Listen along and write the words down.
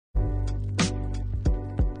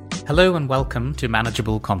Hello and welcome to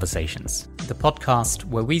Manageable Conversations, the podcast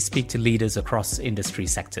where we speak to leaders across industry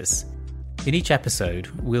sectors. In each episode,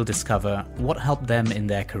 we'll discover what helped them in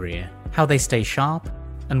their career, how they stay sharp,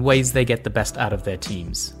 and ways they get the best out of their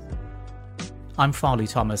teams. I'm Farley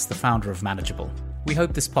Thomas, the founder of Manageable. We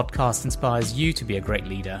hope this podcast inspires you to be a great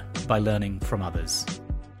leader by learning from others.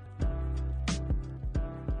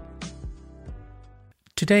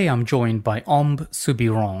 Today I'm joined by Omb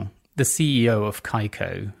Soubiran, the CEO of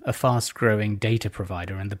Kaiko, a fast-growing data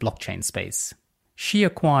provider in the blockchain space. She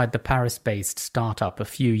acquired the Paris-based startup a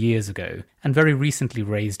few years ago and very recently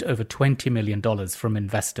raised over $20 million from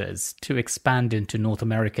investors to expand into North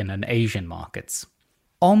American and Asian markets.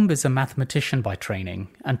 Omb is a mathematician by training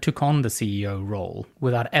and took on the CEO role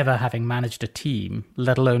without ever having managed a team,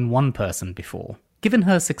 let alone one person before. Given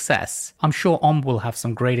her success, I'm sure Omb will have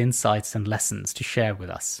some great insights and lessons to share with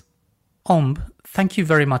us. Omb, thank you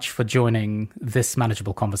very much for joining this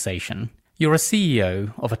Manageable Conversation. You're a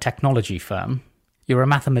CEO of a technology firm, you're a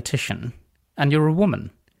mathematician, and you're a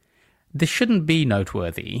woman. This shouldn't be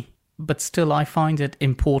noteworthy, but still I find it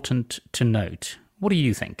important to note. What do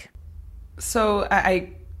you think? So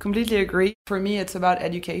I completely agree. For me, it's about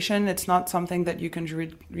education. It's not something that you can,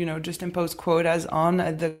 just impose quotas on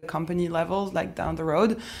at the company level, like down the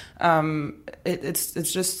road.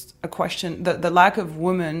 It's just a question. The lack of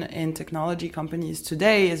women in technology companies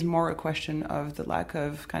today is more a question of the lack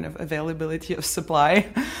of kind of availability of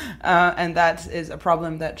supply, and that is a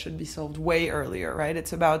problem that should be solved way earlier, right?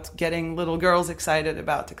 It's about getting little girls excited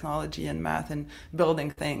about technology and math and building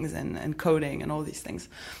things and coding and all these things.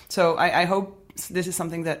 So I hope this is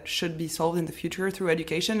something that should be solved in the future through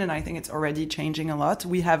education, and I think it's already changing a lot.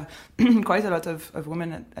 We have quite a lot of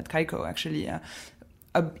women at Kaiko, actually.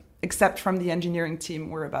 Except from the engineering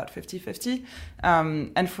team, we're about 50-50.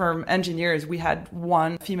 And from engineers, we had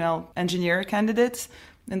one female engineer candidate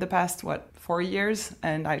in the past, 4 years,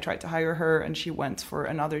 and I tried to hire her, and she went for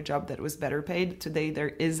another job that was better paid. Today, there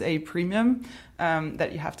is a premium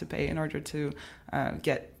that you have to pay in order to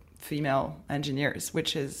get female engineers,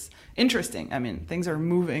 which is interesting. I mean, things are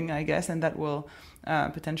moving, I guess, and that will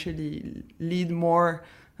potentially lead more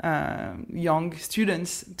young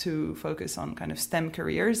students to focus on kind of STEM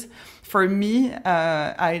careers. For me,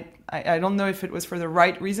 I don't know if it was for the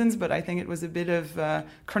right reasons, but I think it was a bit of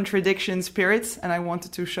contradiction spirits, and I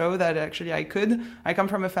wanted to show that actually I could. I come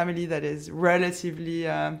from a family that is relatively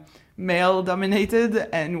male-dominated,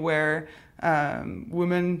 and where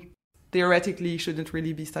women theoretically shouldn't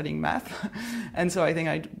really be studying math. And so I think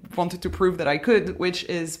I wanted to prove that I could, which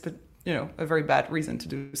is, a very bad reason to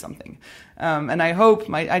do something. And I hope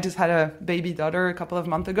I just had a baby daughter a couple of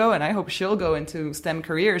months ago, and I hope she'll go into STEM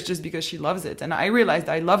careers just because she loves it. And I realized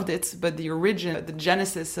I loved it, but the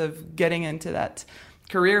genesis of getting into that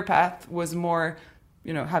career path was more,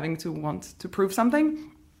 having to want to prove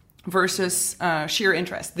something versus sheer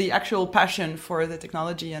interest. The actual passion for the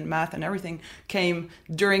technology and math and everything came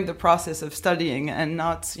during the process of studying, and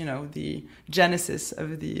not, the genesis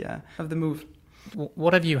of the move.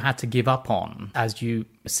 What have you had to give up on as you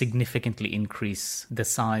significantly increase the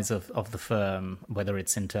size of the firm, whether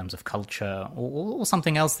it's in terms of culture or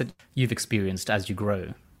something else that you've experienced as you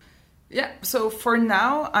grow? Yeah, so for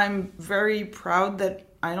now, I'm very proud that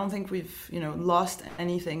I don't think we've, lost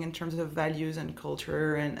anything in terms of values and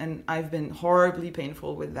culture, and I've been horribly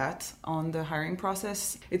painful with that on the hiring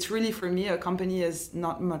process. It's really, for me, a company is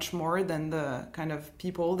not much more than the kind of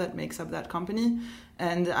people that makes up that company.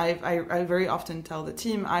 And I very often tell the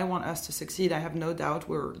team, I want us to succeed. I have no doubt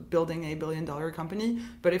we're building a billion-dollar company.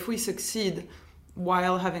 But if we succeed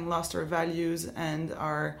while having lost our values and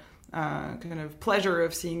our kind of pleasure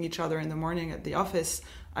of seeing each other in the morning at the office,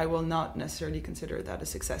 I will not necessarily consider that a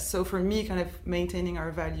success. So for me, kind of maintaining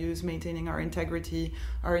our values, maintaining our integrity,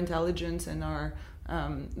 our intelligence, and our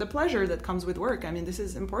the pleasure that comes with work. I mean, this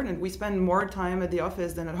is important. We spend more time at the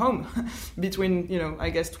office than at home. Between, I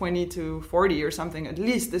guess 20 to 40 or something, at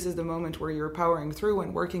least this is the moment where you're powering through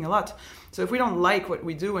and working a lot. So if we don't like what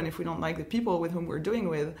we do, and if we don't like the people with whom we're doing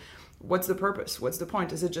with, what's the purpose? What's the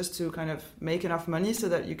point? Is it just to kind of make enough money so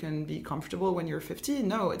that you can be comfortable when you're 50?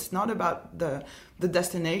 No, it's not about the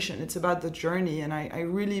destination. It's about the journey. And I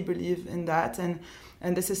really believe in that.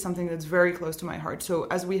 And this is something that's very close to my heart. So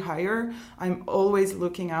as we hire, I'm always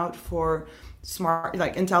looking out for smart,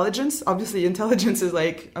 like intelligence. Obviously, intelligence is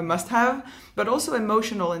like a must-have, but also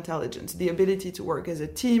emotional intelligence, the ability to work as a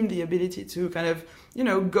team, the ability to kind of,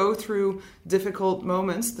 go through difficult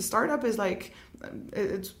moments. The startup is like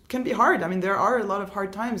it can be hard. I mean, there are a lot of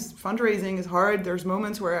hard times. Fundraising is hard. There's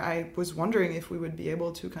moments where I was wondering if we would be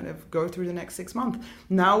able to kind of go through the next 6 months.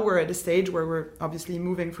 Now we're at a stage where we're obviously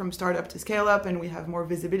moving from startup to scale up, and we have more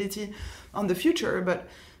visibility on the future. But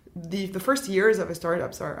the first years of a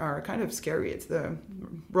startups are kind of scary. It's the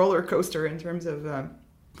roller coaster in terms of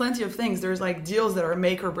plenty of things. There's like deals that are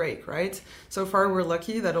make or break, right? So far, we're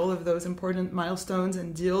lucky that all of those important milestones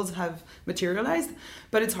and deals have materialized,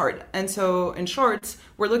 but it's hard. And so in short,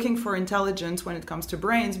 we're looking for intelligence when it comes to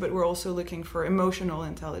brains, but we're also looking for emotional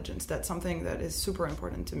intelligence. That's something that is super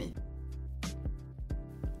important to me.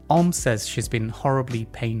 Omb says she's been horribly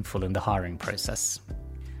painful in the hiring process.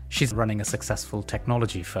 She's running a successful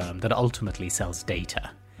technology firm that ultimately sells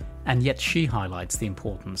data, and yet she highlights the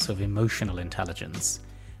importance of emotional intelligence,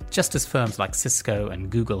 just as firms like Cisco and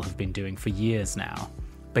Google have been doing for years now,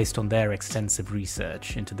 based on their extensive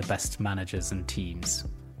research into the best managers and teams.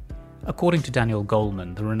 According to Daniel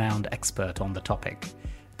Goleman, the renowned expert on the topic,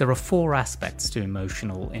 there are 4 aspects to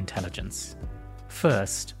emotional intelligence.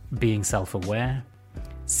 First, being self-aware.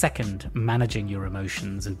 Second, managing your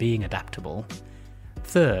emotions and being adaptable.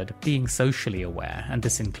 Third, being socially aware, and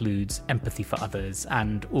this includes empathy for others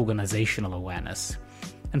and organizational awareness.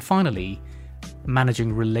 And finally,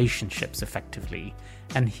 managing relationships effectively.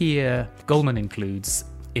 And here, Goleman includes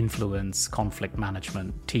influence, conflict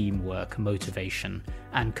management, teamwork, motivation,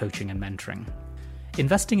 and coaching and mentoring.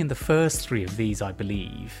 Investing in the first 3 of these, I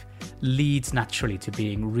believe, leads naturally to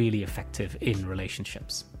being really effective in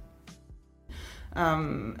relationships.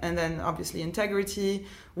 And then obviously integrity.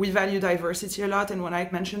 We value diversity a lot, and when I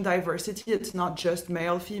mention diversity, it's not just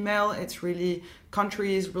male, female, it's really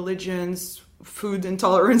countries, religions, food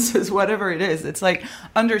intolerances, whatever it is. It's like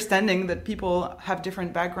understanding that people have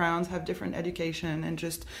different backgrounds, have different education, and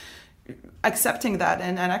just accepting that,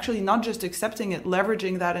 and actually not just accepting it,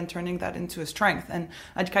 leveraging that and turning that into a strength. And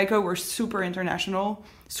at Kaiko, we're super international,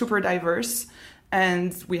 super diverse.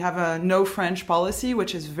 And we have a no French policy,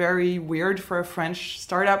 which is very weird for a French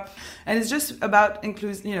startup. And it's just about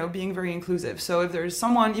being very inclusive. So if there's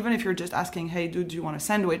someone, even if you're just asking, hey, dude, do you want a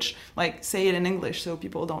sandwich? Like, say it in English so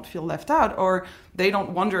people don't feel left out, or they don't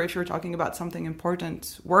wonder if you're talking about something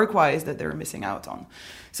important work-wise that they're missing out on.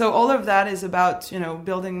 So all of that is about,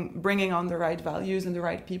 bringing on the right values and the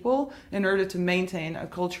right people in order to maintain a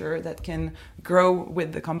culture that can grow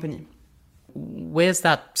with the company. Where's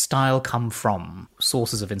that style come from?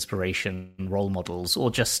 Sources of inspiration, role models,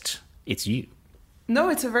 or just it's you? No,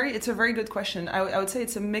 it's a very good question. I would say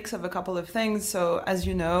it's a mix of a couple of things. So as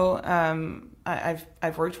you know,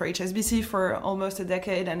 I've worked for HSBC for almost a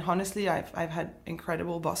decade, and honestly, I've had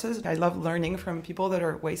incredible bosses. I love learning from people that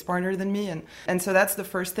are way smarter than me, and so that's the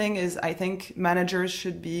first thing. Is I think managers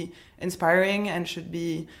should be inspiring and should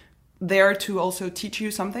be there to also teach you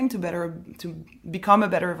something to become a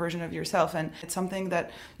better version of yourself. And it's something that,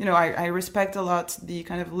 I respect a lot, the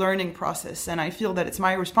kind of learning process. And I feel that it's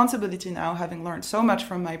my responsibility now, having learned so much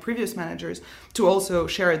from my previous managers, to also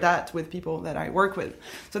share that with people that I work with.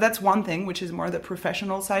 So that's one thing, which is more the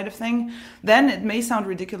professional side of thing. Then it may sound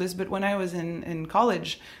ridiculous, but when I was in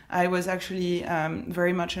college, I was actually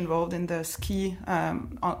very much involved in the ski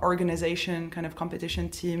organization kind of competition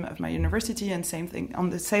team of my university, and same thing on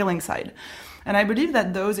the sailing side. And I believe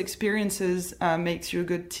that those experiences makes you a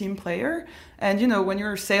good team player. And, when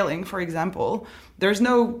you're sailing, for example,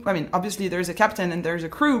 obviously there's a captain and there's a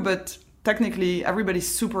crew, but technically everybody's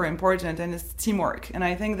super important, and it's teamwork. And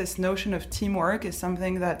I think this notion of teamwork is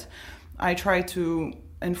something that I try to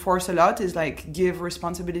enforce a lot, is like give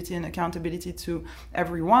responsibility and accountability to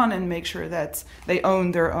everyone and make sure that they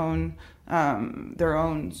own their own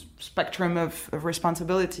spectrum of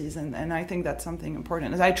responsibilities. And I think that's something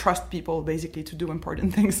important, as I trust people basically to do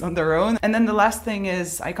important things on their own. And then the last thing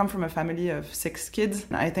is I come from a family of 6 kids.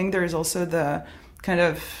 I think there is also the kind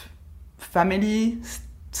of family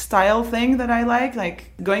style thing that I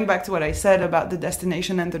like going back to what I said about the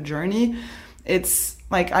destination and the journey. It's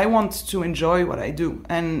like I want to enjoy what I do.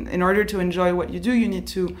 And in order to enjoy what you do, you need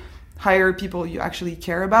to hire people you actually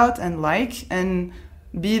care about and like, and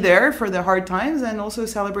be there for the hard times and also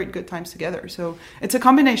celebrate good times together. So it's a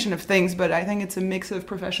combination of things, but I think it's a mix of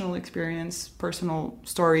professional experience, personal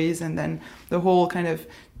stories, and then the whole kind of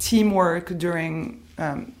teamwork during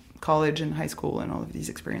college and high school and all of these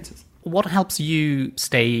experiences. What helps you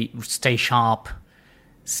stay sharp,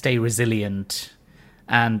 stay resilient,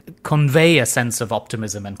 and convey a sense of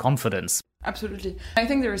optimism and confidence? Absolutely. I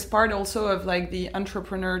think there is part also of like the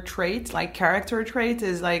entrepreneur trait, like character trait,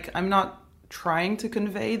 is like I'm not trying to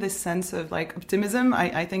convey this sense of like optimism.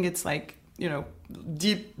 I think it's like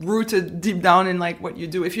deep rooted deep down in like what you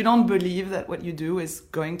do, if you don't believe that what you do is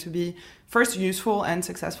going to be first useful and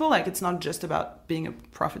successful, like it's not just about being a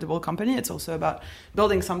profitable company, it's also about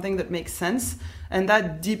building something that makes sense. And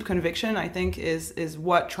that deep conviction, I think, is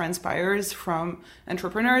what transpires from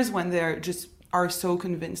entrepreneurs when they're just are so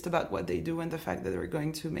convinced about what they do and the fact that they're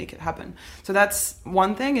going to make it happen. So that's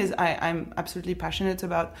one thing, is I'm absolutely passionate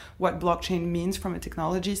about what blockchain means from a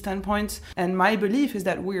technology standpoint. And my belief is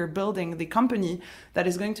that we're building the company that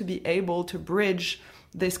is going to be able to bridge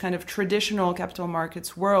this kind of traditional capital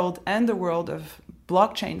markets world and the world of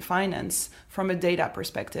blockchain finance from a data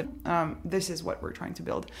perspective. This is what we're trying to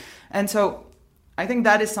build. And so I think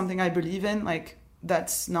that is something I believe in. Like,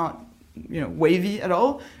 that's not wavy at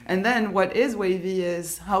all. And then what is wavy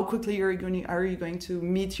is how quickly are you going to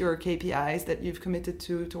meet your KPIs that you've committed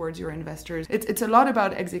to towards your investors. It's a lot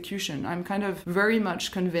about execution. I'm kind of very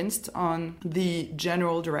much convinced on the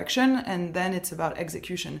general direction, and then it's about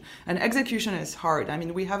execution. And execution is hard. I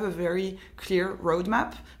mean, we have a very clear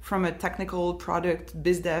roadmap from a technical product,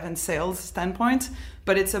 biz dev and sales standpoint,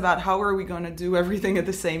 but it's about how are we going to do everything at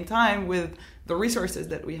the same time with the resources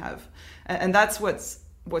that we have. And that's what's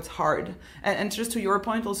hard. And just to your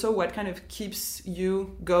point also, what kind of keeps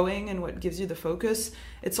you going and what gives you the focus,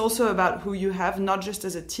 it's also about who you have, not just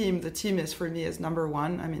as a team. The team is, for me, is number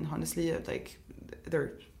one. I mean, honestly, like,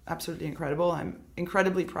 they're absolutely incredible. I'm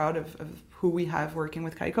incredibly proud of who we have working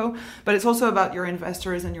with Kaiko. But it's also about your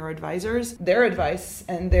investors and your advisors. Their advice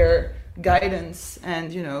and their guidance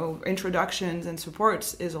and, introductions and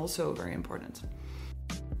supports is also very important.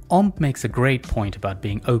 Omb makes a great point about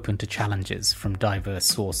being open to challenges from diverse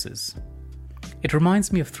sources. It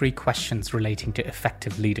reminds me of 3 questions relating to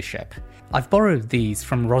effective leadership. I've borrowed these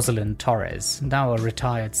from Rosalind Torres, now a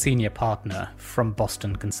retired senior partner from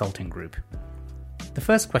Boston Consulting Group. The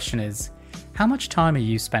first question is, how much time are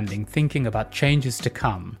you spending thinking about changes to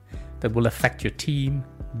come that will affect your team,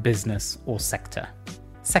 business, or sector?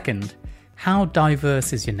 Second, how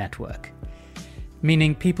diverse is your network?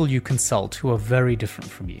 Meaning people you consult who are very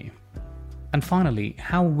different from you. And finally,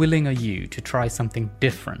 how willing are you to try something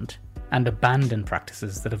different and abandon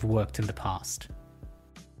practices that have worked in the past?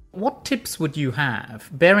 What tips would you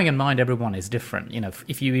have, bearing in mind everyone is different?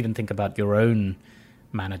 If you even think about your own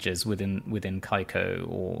managers within Kaiko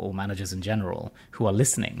or managers in general who are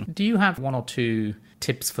listening, do you have 1 or 2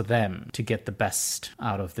 tips for them to get the best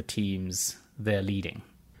out of the teams they're leading?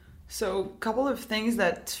 So a couple of things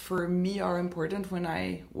that for me are important when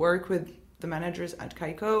I work with the managers at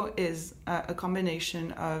Kaiko is a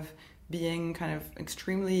combination of being kind of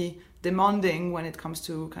extremely demanding when it comes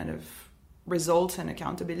to kind of results and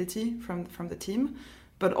accountability from the team,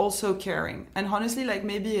 but also caring. And honestly, like,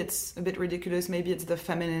 maybe it's a bit ridiculous, maybe it's the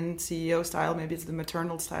feminine CEO style, maybe it's the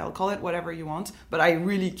maternal style, call it whatever you want, but I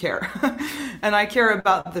really care. And I care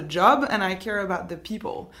about the job and I care about the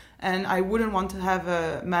people. And I wouldn't want to have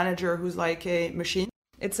a manager who's like a machine.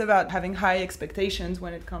 It's about having high expectations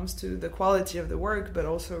when it comes to the quality of the work, but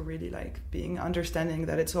also really like being understanding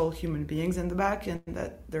that it's all human beings in the back and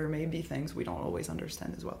that there may be things we don't always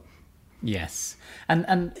understand as well. Yes.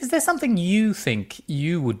 And is there something you think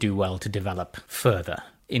you would do well to develop further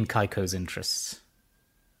in Kaiko's interests?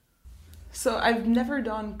 So I've never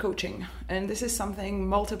done coaching, and this is something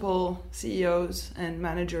multiple CEOs and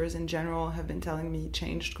managers in general have been telling me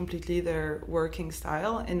changed completely their working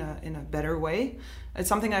style in a better way. It's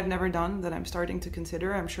something I've never done that I'm starting to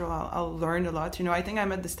consider. I'm sure I'll learn a lot. I think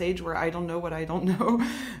I'm at the stage where I don't know what I don't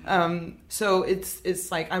know. So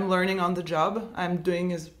it's like I'm learning on the job. I'm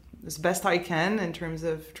doing as best I can in terms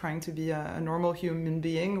of trying to be a normal human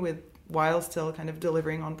being while still kind of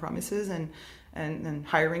delivering on promises and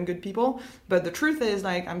hiring good people. But the truth is,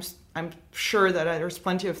 like, I'm sure that there's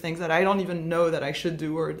plenty of things that I don't even know that I should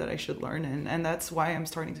do or that I should learn, and that's why I'm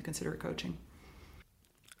starting to consider coaching.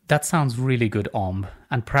 That sounds really good, Omb,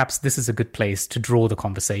 and perhaps this is a good place to draw the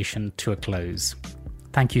conversation to a close.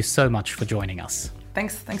 Thank you so much for joining us.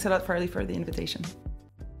 Thanks a lot, Farley, for the invitation.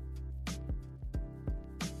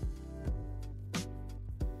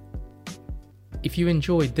 If you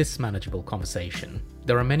enjoyed this manageable conversation,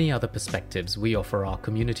 there are many other perspectives we offer our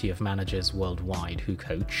community of managers worldwide who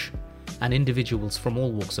coach, and individuals from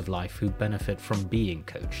all walks of life who benefit from being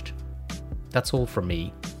coached. That's all from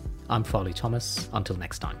me. I'm Farley Thomas. Until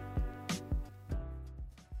next time.